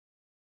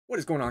What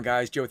is going on,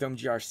 guys? Joe with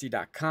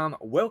OMGRC.com.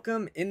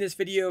 Welcome. In this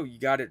video, you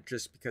got it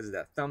just because of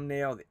that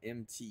thumbnail, the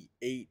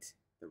MT8,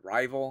 the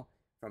rival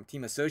from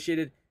Team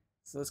Associated.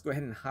 So let's go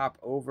ahead and hop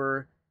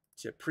over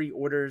to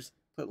pre-orders.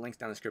 Put links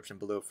down in the description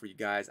below for you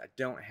guys. I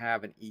don't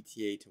have an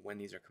ETA to when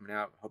these are coming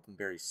out. Hoping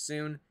very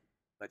soon.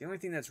 But the only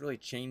thing that's really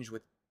changed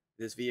with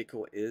this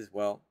vehicle is,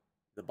 well,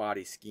 the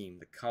body scheme,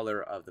 the color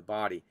of the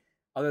body.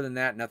 Other than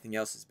that, nothing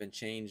else has been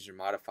changed or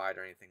modified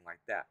or anything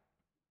like that.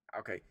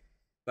 Okay.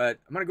 But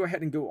I'm going to go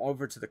ahead and go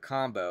over to the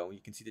combo.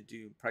 You can see the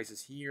due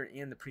prices here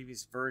and the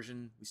previous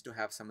version. We still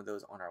have some of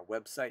those on our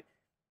website.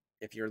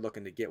 If you're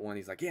looking to get one of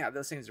these, like, yeah,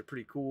 those things are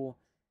pretty cool.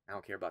 I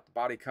don't care about the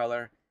body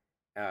color.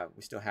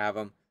 We still have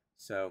them.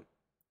 So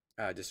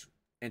just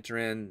enter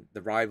in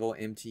the rival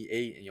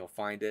MT8 and you'll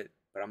find it.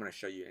 But I'm going to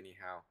show you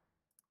anyhow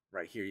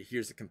right here.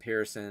 Here's the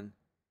comparison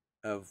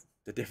of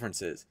the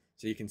differences.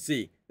 So you can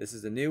see this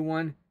is the new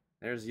one.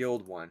 There's the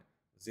old one.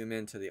 Zoom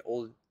into the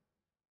old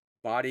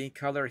body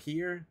color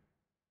here.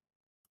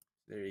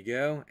 There you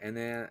go. And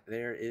then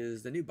there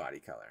is the new body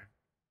color.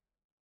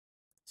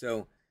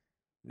 So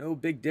no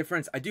big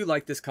difference. I do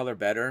like this color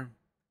better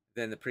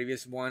than the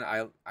previous one.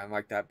 I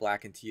like that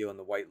black and teal, and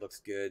the white looks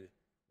good. A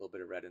little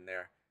bit of red in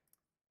there.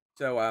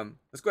 So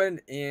let's go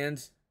ahead and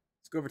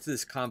let's go over to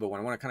this combo one.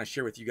 I want to kind of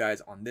share with you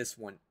guys on this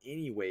one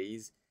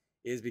anyways,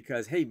 is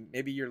because, hey,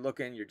 maybe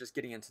you're just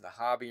getting into the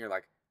hobby. You're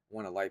like, I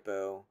want a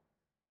lipo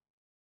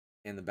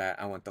and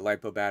I want the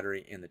lipo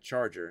battery and the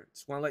charger.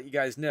 Just want to let you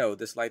guys know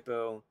this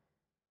lipo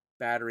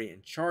battery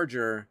and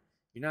charger,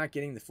 you're not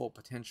getting the full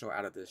potential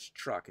out of this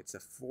truck. It's a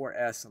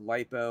 4S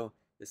lipo.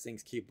 This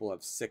thing's capable of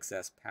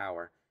 6S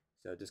power.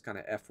 So just kind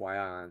of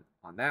FYI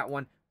on that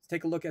one. Let's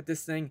take a look at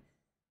this thing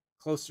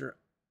closer.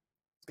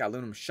 It's got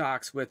aluminum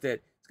shocks with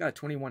it. It's got a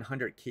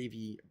 2100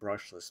 kV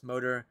brushless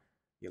motor.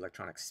 The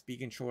electronic speed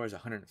controller is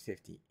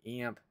 150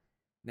 amp.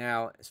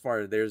 Now, as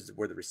far as there's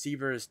where the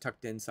receiver is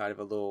tucked inside of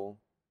a little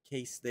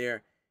case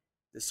there.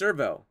 The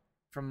servo,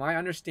 from my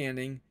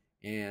understanding,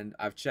 and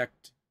I've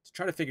checked to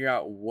try to figure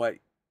out what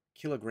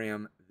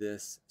kilogram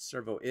this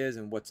servo is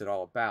and what's it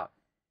all about.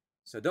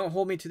 So don't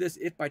hold me to this.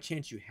 If by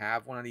chance you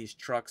have one of these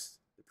trucks,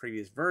 the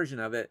previous version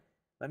of it,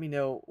 let me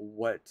know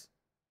what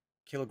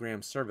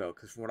kilogram servo,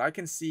 because from what I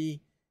can see,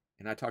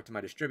 and I talked to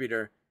my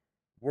distributor,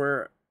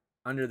 we're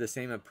under the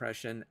same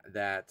impression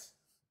that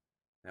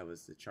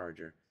was the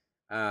charger,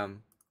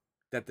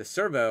 that the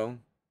servo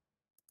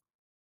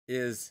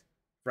is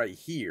right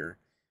here,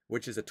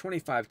 which is a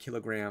 25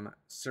 kilogram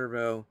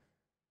servo,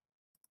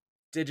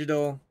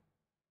 digital,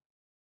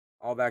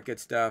 all that good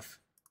stuff.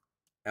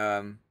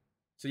 So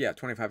yeah,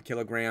 25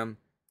 kilogram.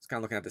 Just kind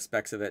of looking at the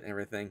specs of it and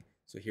everything.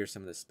 So here's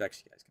some of the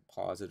specs. You guys can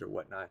pause it or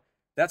whatnot.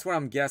 That's what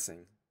I'm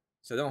guessing.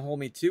 So don't hold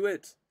me to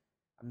it.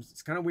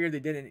 It's kind of weird they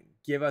didn't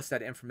give us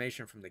that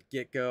information from the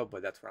get-go,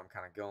 but that's what I'm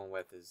kind of going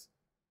with, is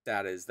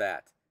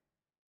that.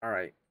 All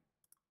right.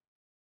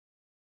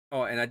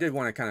 Oh, and I did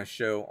want to kind of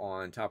show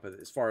on top of it,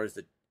 as far as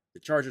the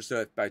charger.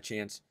 So if by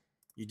chance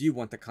you do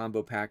want the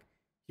combo pack,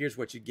 here's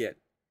what you get.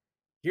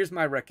 Here's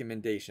my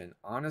recommendation,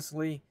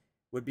 honestly,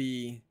 would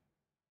be,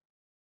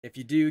 if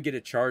you do get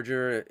a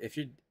charger,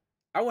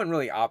 I wouldn't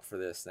really opt for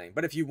this thing,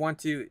 but if you want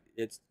to,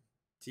 it's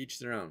to each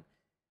their own.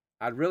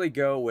 I'd really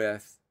go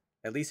with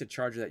at least a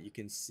charger that you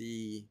can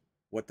see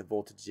what the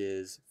voltage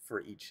is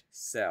for each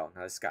cell.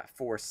 Now, it's got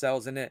 4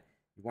 cells in it.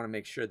 You want to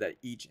make sure that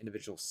each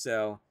individual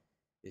cell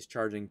is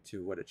charging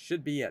to what it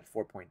should be at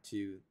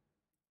 4.20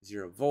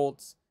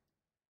 volts.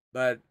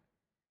 But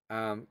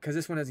because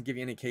this one doesn't give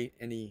you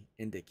any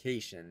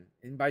indication,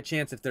 and by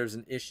chance if there's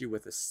an issue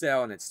with a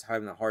cell and it's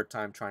having a hard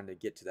time trying to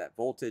get to that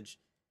voltage,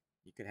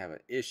 you could have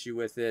an issue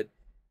with it,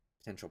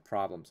 potential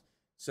problems.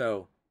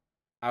 So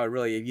I would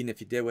really, even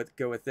if you did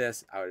go with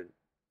this, I would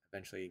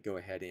eventually go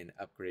ahead and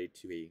upgrade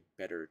to a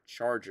better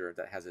charger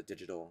that has a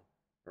digital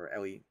or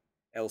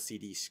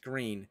LCD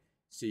screen,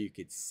 so you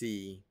could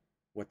see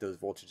what those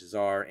voltages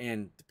are,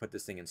 and to put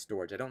this thing in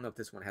storage. I don't know if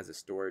this one has a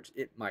storage.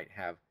 It might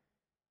have.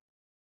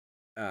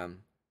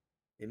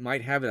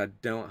 It. I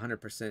don't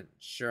 100%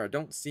 sure. I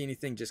don't see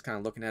anything just kind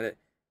of looking at it.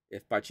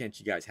 If by chance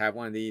you guys have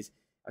one of these,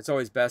 it's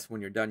always best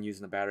when you're done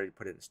using the battery to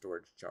put it in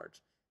storage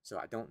charge. So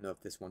I don't know if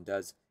this one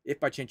does. If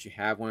by chance you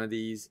have one of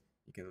these,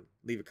 you can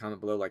leave a comment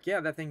below like, yeah,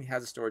 that thing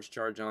has a storage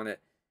charge on it,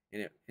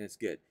 and it's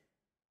good.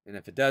 And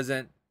if it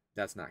doesn't,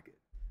 that's not good.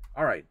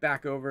 All right,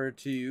 back over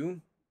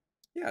to,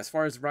 yeah, as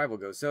far as the rival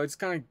goes. So it's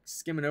kind of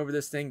skimming over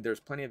this thing.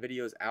 There's plenty of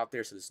videos out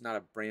there, so it's not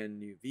a brand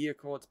new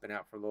vehicle. It's been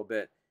out for a little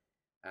bit,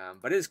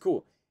 but it is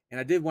cool. And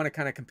I did want to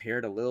kind of compare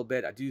it a little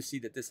bit. I do see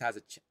that this has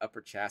a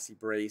upper chassis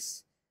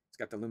brace. It's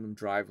got the aluminum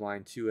drive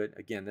line to it.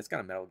 Again, that's got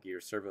a metal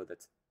gear servo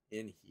that's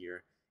in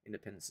here.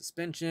 Independent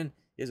suspension.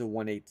 Is a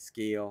 1/8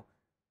 scale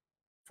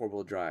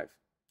 4-wheel drive,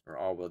 or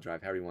all-wheel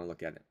drive, however you want to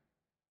look at it.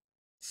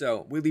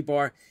 So wheelie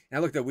bar. And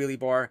I looked at wheelie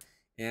bar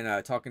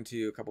and talking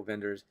to a couple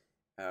vendors,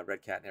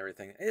 Redcat and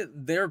everything.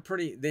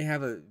 They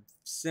have a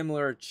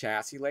similar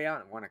chassis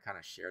layout, and I want to kind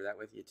of share that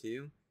with you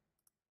too.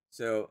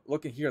 So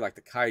looking here, like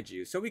the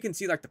Kaiju, so we can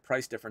see like the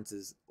price difference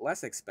is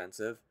less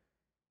expensive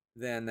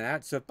than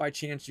that. So if by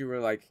chance you were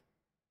like,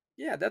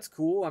 Yeah, that's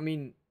cool. I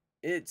mean,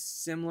 it's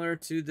similar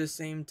to the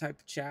same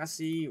type of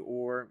chassis,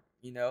 or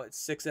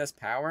it's 6S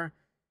power.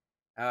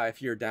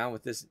 If you're down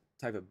with this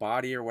type of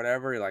body or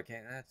whatever, you're like,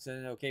 hey, that's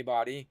an okay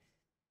body.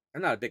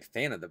 I'm not a big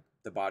fan of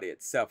the body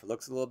itself. It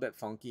looks a little bit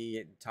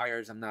funky.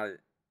 Tires, I'm not.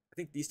 I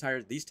think these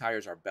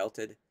tires are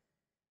belted,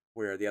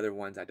 where the other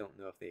ones I don't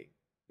know if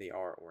they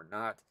are or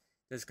not.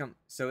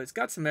 So it's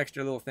got some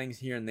extra little things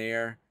here and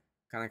there,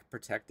 kind of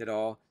protect it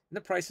all, and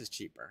the price is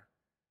cheaper.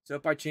 So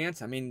if by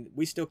chance, I mean,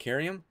 we still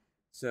carry them,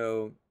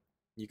 so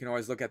you can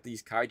always look at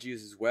these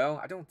Kaijus as well.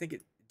 I don't think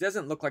it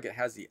doesn't look like it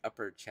has the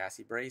upper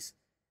chassis brace,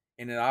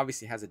 and it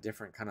obviously has a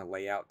different kind of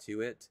layout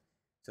to it.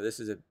 So this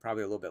is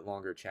probably a little bit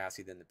longer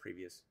chassis than the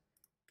previous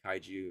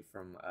Kaiju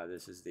from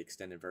this is the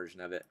extended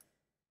version of it.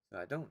 So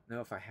I don't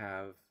know if I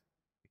have.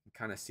 You can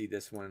kind of see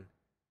this one,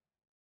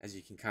 as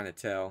you can kind of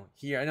tell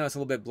here. I know it's a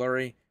little bit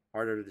blurry,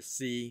 harder to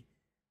see,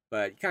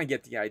 but you kind of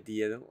get the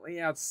idea. The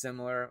layout's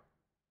similar,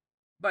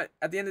 but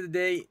at the end of the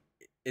day,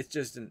 it's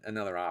just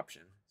another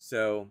option.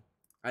 So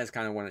I just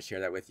kind of want to share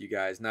that with you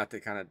guys, not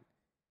to kind of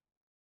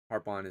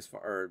harp on as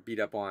far or beat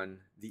up on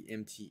the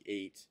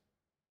MT8.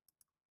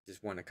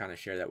 Just want to kind of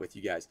share that with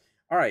you guys.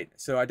 All right,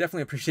 so I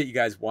definitely appreciate you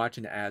guys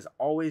watching. As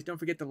always, don't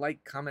forget to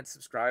like, comment,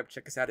 subscribe.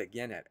 Check us out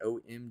again at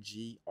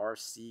OMGRC.com.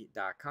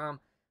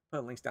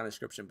 Put links down in the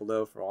description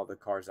below for all the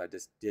cars I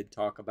just did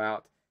talk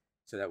about,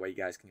 so that way you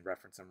guys can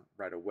reference them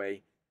right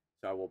away.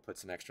 So I will put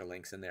some extra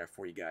links in there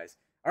for you guys.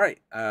 All right,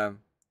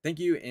 thank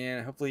you,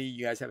 and hopefully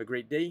you guys have a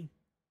great day.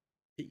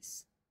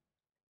 Peace.